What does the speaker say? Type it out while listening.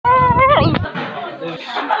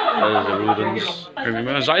There's the Rudens.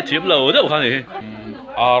 Remember, I team low. That one, eh?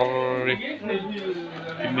 Ari.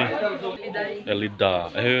 Elida.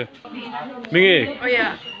 Mingi. Oh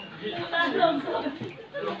yeah.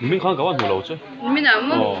 Mình không có ăn lâu chứ. Mình nào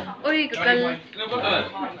mua? Ôi cái cần.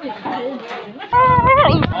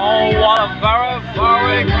 Oh, what a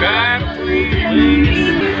very good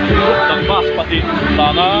tang bus pati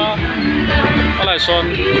dana. Alai son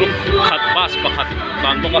group khat bus pakhat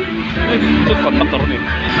dan boka. Chu kon motor ni.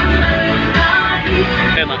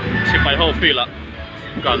 Ena sipai ho fila.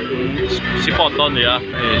 Kan sipon don ya.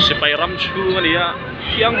 Sipai ram chu ni ya.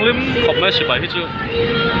 Tiang lim khop na sipai hi chu.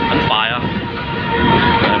 An pa ya.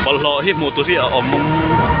 Bal lo hi motor hi om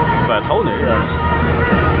và thấu này.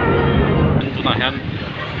 Chúng ta hiện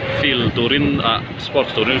feel turin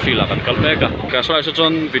sports turin feel akan kalpeka. Kasoi so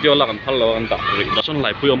chon video la kan phalo an ta. Dason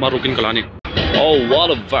lai puyo marukin kalani. Oh, what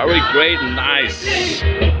a very great nice.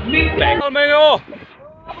 Thank you.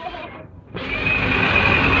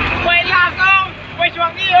 Quay la xong, quay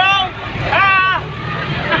chuồng đi không?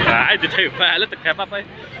 Ai đi thấy phải là tập apa ấy.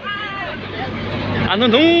 Anu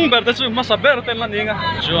nung berarti masa berarti lah ni nga.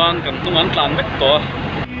 Juan kan tungan tlan bek to.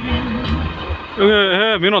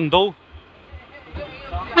 Minon do.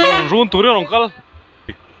 Run turi rongkal.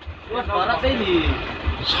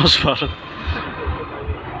 Sosbar.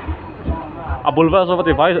 Abulva so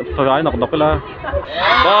pati vai fagai nak nakela.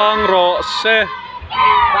 Bang Rose.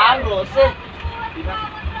 Bang Rose.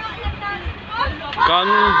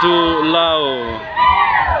 Kandu lau.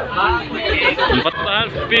 Batan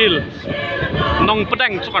feel. Nong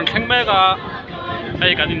pedang sukan khang mega.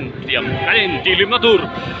 Ai kanin tiam kanin tilim na tur.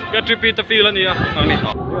 KTP ta feel ni ya. Ni.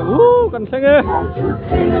 Kan khang e.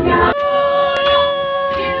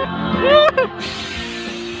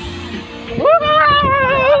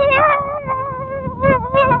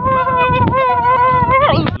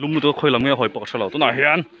 Lum tu khoi lam nge hoi pok salo tu na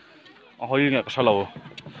hian. A hoi nge ka salo.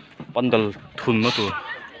 Pandal thun na tu.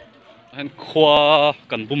 Hen khwa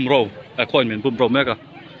kan bum ro. A khoi men bum ro mega.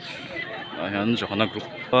 Hian Chhana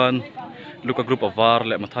group an Luka group of var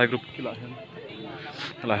le Mathai group kila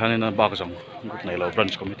hian na bak jong group nei lo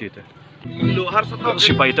branch committee te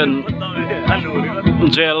sipai ten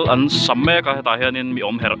jail an samme ka ta hian in mi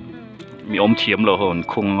om thiam lo hon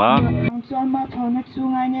khunga chuan ma thona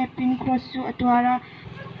chunga nge pin cross chu atwara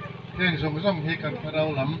Yang zong hi kan parau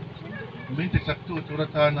lam min te sak tu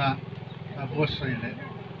turatana boss ile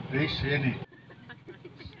ei se ni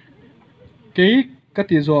cái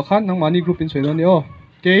tiền rồi khác năng money group in soi đó nè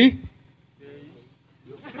cái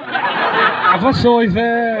à phát soi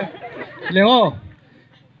về liền ô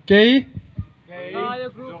cái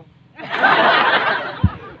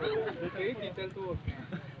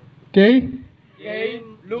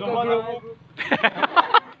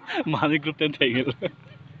money group ten thei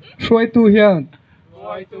soi tu hiền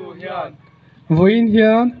voin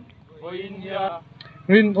hiền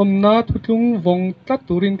rin na thutlung vong tlat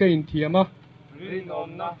turin ka in thiama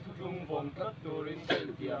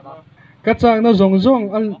cái trang nó rong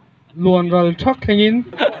rong ăn luồn rồi chắc hành in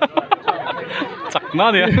chắc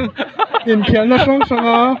nó đi in thiam nó sang sang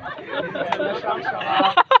à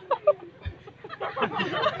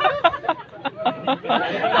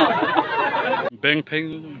bang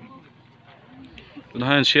peng nó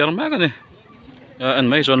hay share mấy cái này anh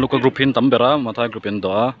mấy John Luka group in Tambera Mathai group in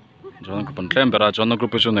đó John group in Tambera John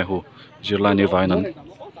group in này hu Jirlani Vainan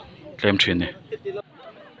claim train này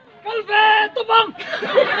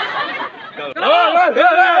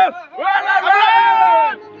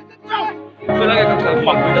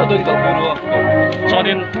cho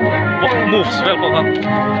nên moves vel bok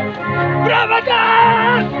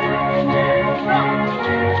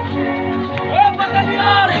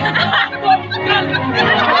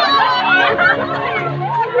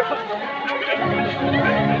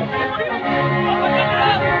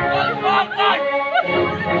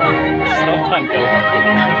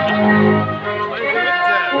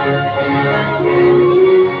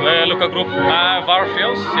Luka group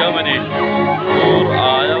Varfields Germany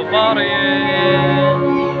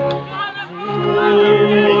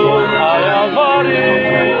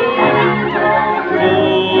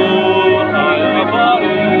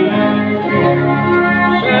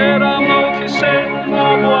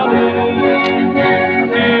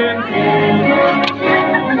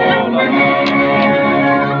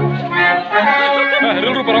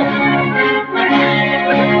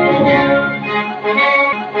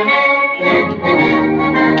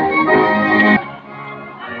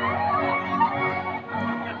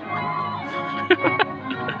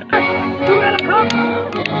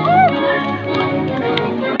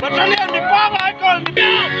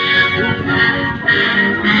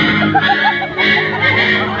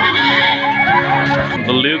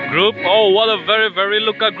The Luke group. Oh, what a very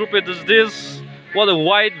Luca group it is this. What a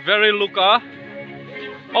white, very Luca.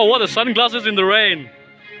 Oh, what a sunglasses in the rain.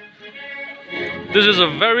 This is a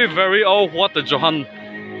very, oh, what a Johan.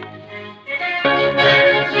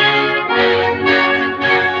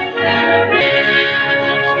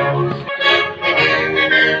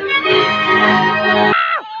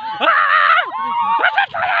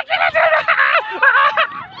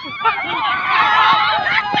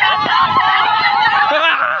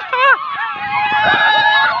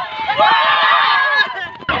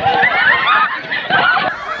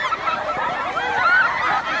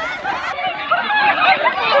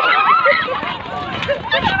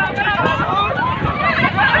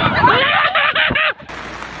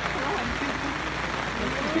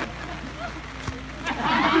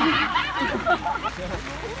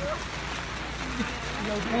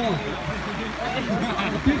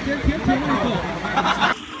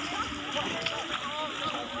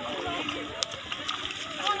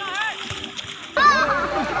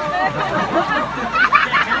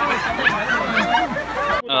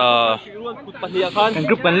 Thằng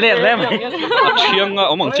group bắn lẹ lắm. Chiang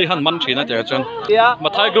ông chỉ han man chỉ na chả chân. Mà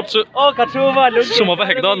Thai group su. Ô cả chú mà đúng. Su mà phải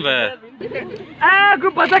hẹn đón về. À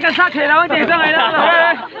group bắn cái sát thế nào thì sao này đó.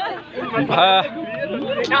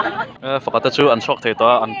 Fakata chu an shock the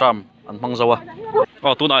to an tam an mang zawa.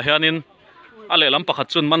 Oh tu na hianin ale lam pakhat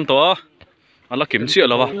chun man to ala kim chi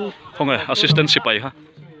alawa. Không ai assistant sipai ha.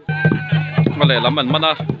 Ale lam man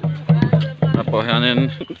mana. Apo hianin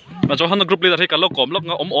mà cho hắn group leader thì cả lộc kom lộc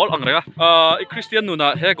nga all ang rega Christian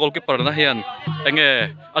nuna he goalkeeper na hian enge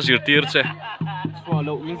azir tir che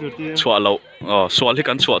chua lo swal hi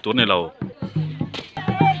kan chua tur ne lo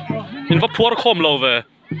in va phur khom lo ve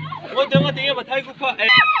Ô tiếng mà tiếng mà thay group kha.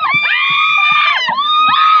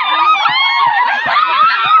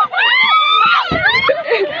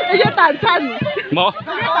 Cái tàn chân. mo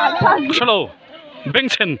Tàn chân. hello beng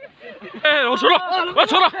chen ô số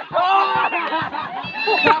rồi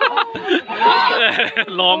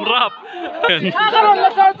lom rap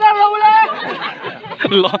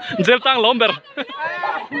zel tang lomber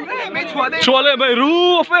chua le mai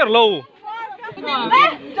ru fer lo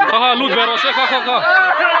ha lut vero se kha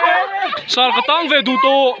sar ka tang ve du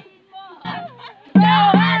to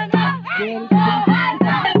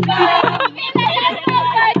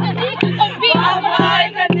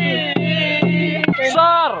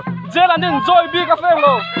sar zel an enjoy bi ka fer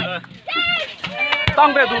lo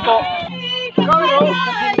tang ve du to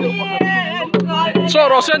so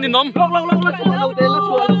ro sen ni nom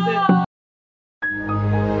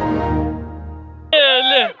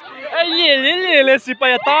le si pa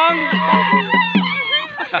ya tang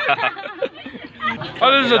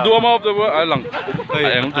this is a duo of the I lang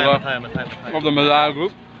of the Malay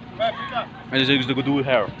group and this is the good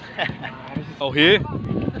hair oh here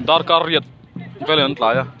dark red kalian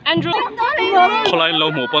tlaya Andrew. kholai lo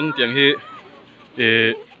mo pan tiang hi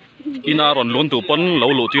ina ron lon tu pan lo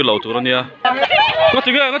lo ti lo tu ania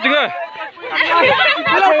ngatinga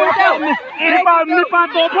Ni pa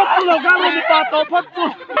to phot lo ga ni pa to phot tu.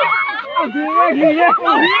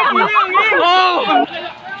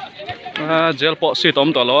 Gel po si tom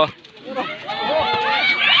to lo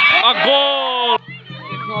a goal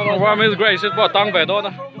wa miss grace po tang ve do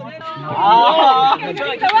na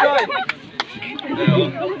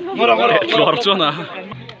lor cho na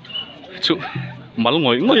chu mal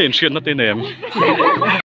ngồi in xiên na te nem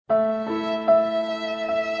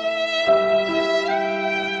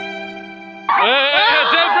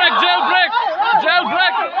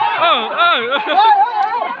jailbreak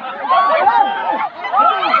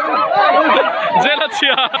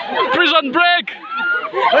Zelatia prison break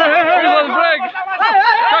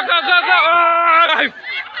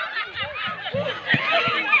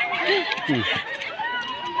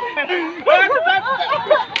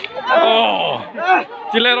oh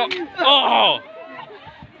tilero oh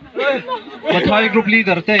mà Thai group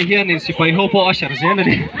leader te hian in sipai ho po ashar zen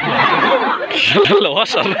ani lo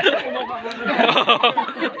asar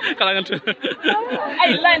kalangan Ai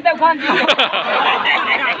lên tao khoan.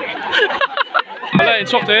 lên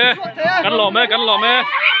chọc thế cắn lò mẹ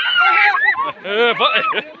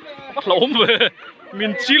bắt lỏm về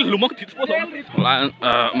mình chill lùm mắc thịt quá lắm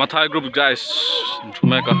mà Thai group guys chúng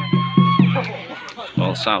mẹ cả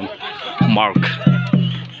all sound Mark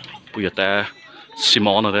bây giờ ta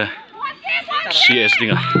Simon ở đây CS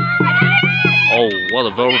dinga oh what a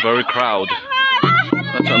very crowd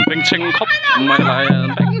that's a big ching cup my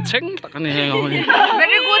big ching tak ani he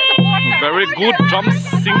Very good support. very good drum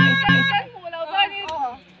sing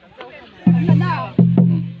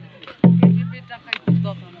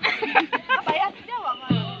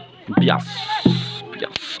yes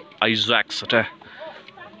Isaac sate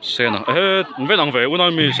sen ve nang ve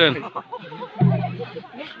unai mi sen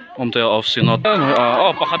om te of sinot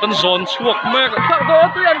pakhatan zone chuak mek thak do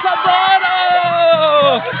tian thak do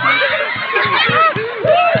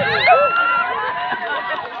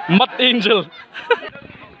mat angel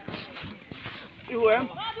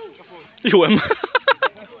em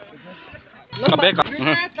kabek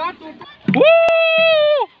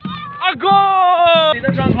ago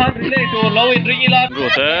rồi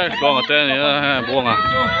thế con ở đây nè buông à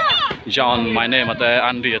John my name ate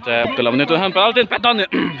Andy ate kelam ne to han penalty pattern ne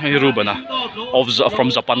Ruben of from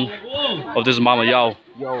Japan of this mama yao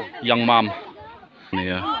young mom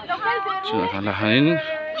nè chứ là hain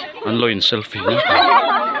an loin selfie ne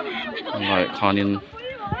ngai khanin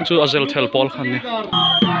chu azel thel pol khan ne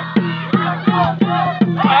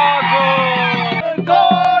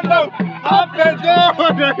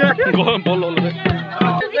go bol lo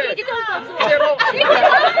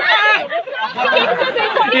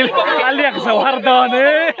kaliak sawardo ne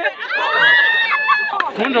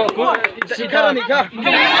kunro ku sikarani ka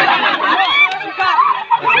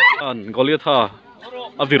an goliatha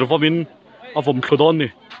avirvamin avom khodon ni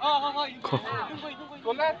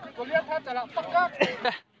goliatha chala pakka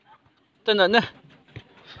tena ne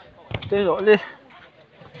te ro le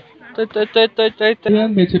te yan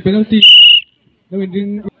me che penalty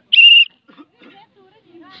lawin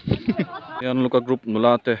yan luka group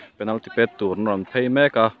nulate penalty pet tur ron pay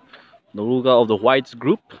meka nuluga of the whites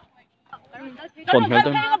group kon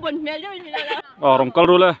melton rom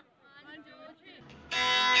kalrule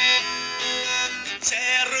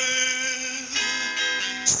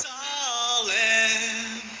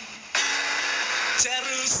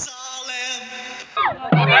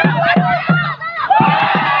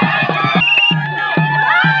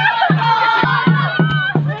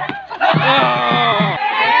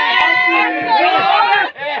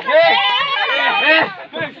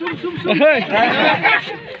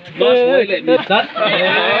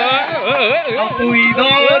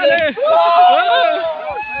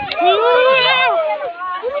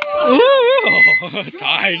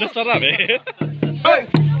Ay, no está raro.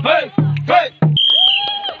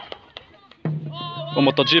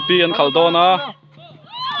 MotoGP and Caldona.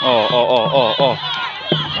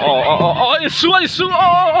 Isu.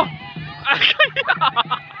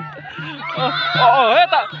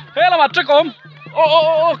 Hela macam kom.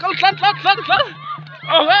 Klan.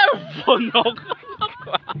 Bonok.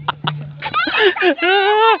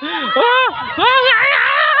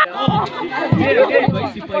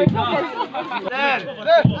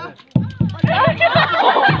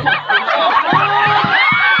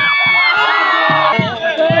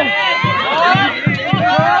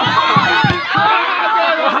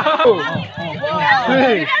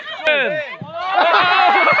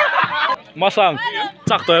 Masang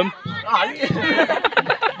cak tem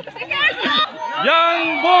yang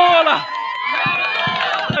bola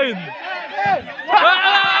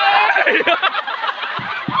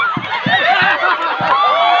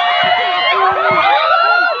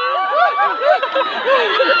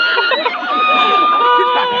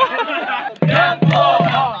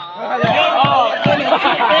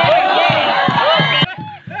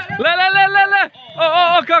le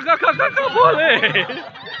kakak boleh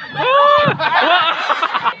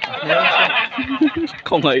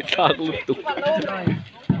không hãy thang liên tục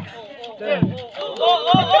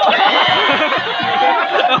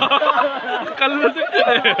cắn luôn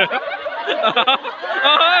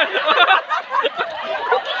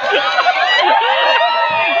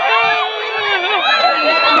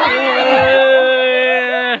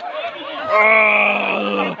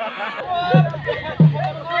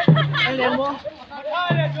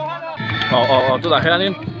tôi đã thấy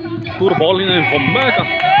anh tour ball ini bomba ka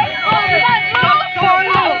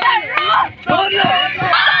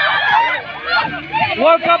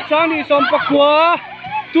World Cup sani sompakwa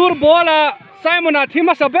tour ball Simon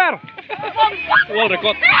Athima saber world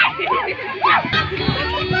record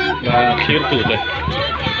na khir tu te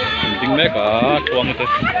ding me ka tuang te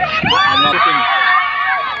ma kupin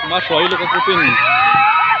ma soi lo ka kupin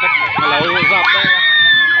kalau zap te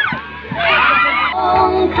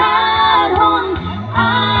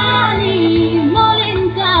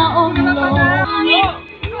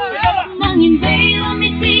Nangin bay la mi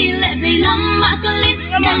ti le bay lam makalit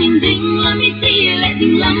nangin ding la mi ti le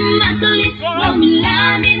ding lam makalit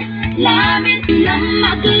lamin lam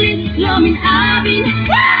makalit lamin abin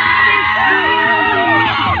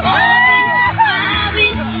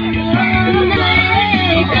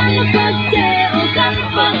kan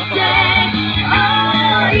fakte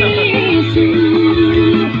oh isu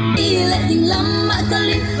le ding lam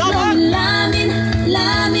makalit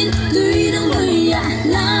lamin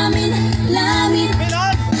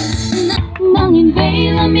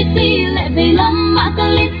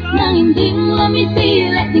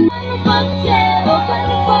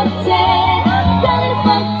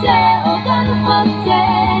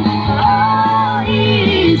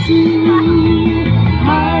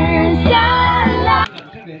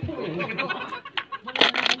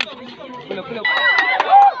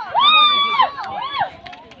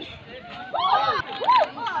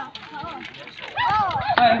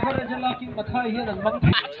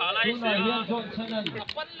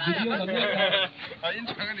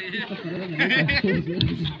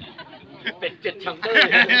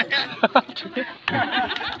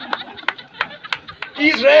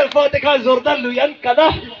Israel for the Jordan Luyan kada.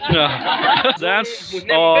 Yeah. Dance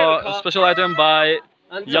or special item by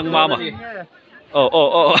Young Mama.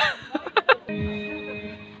 Oh.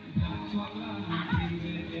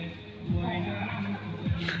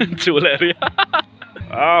 Jewelry.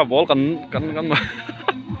 Ball kan.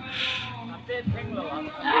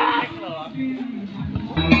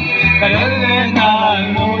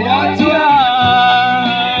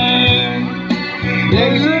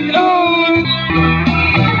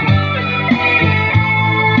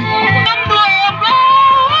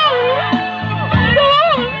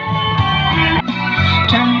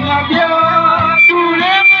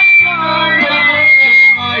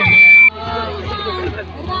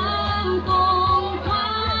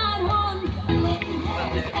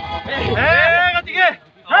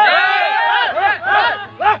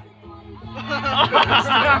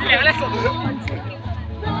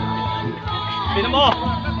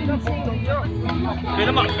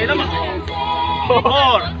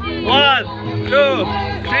 Four, 1, 2,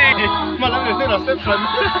 3. Malam itu dah step front.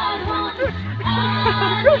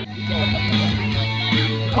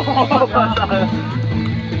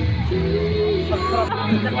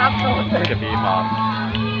 Cái bị mà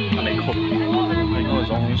anh ấy khục, anh ngồi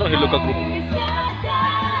trong rất là cực.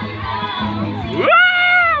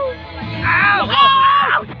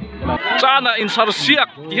 Chhana insar siak,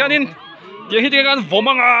 hianin yang hiti kan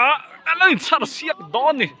vomanga, ala insar siak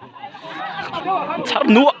don ni. Char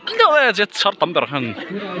nuak, kalau je char tamper kan,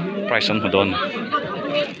 price an don.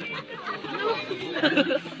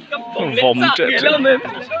 Vom je.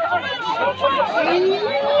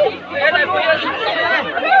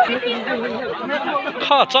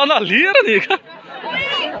 Ha, Chhana liar ni kan.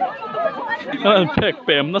 Pek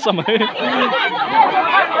pem na sama.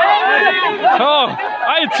 Oh,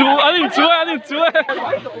 anh chú.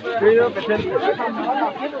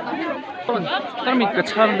 Tarmit cái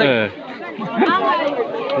chăn đây.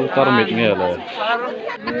 Tarmit nghe là.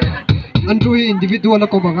 Anh chú individual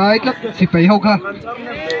ko bangai tlak si pai ho kha.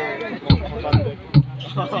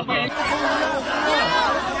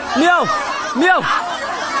 Miao.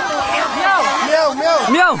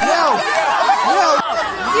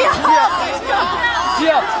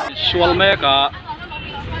 Sual me ka.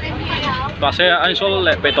 Kasi anh sual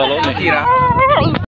le petolo ni.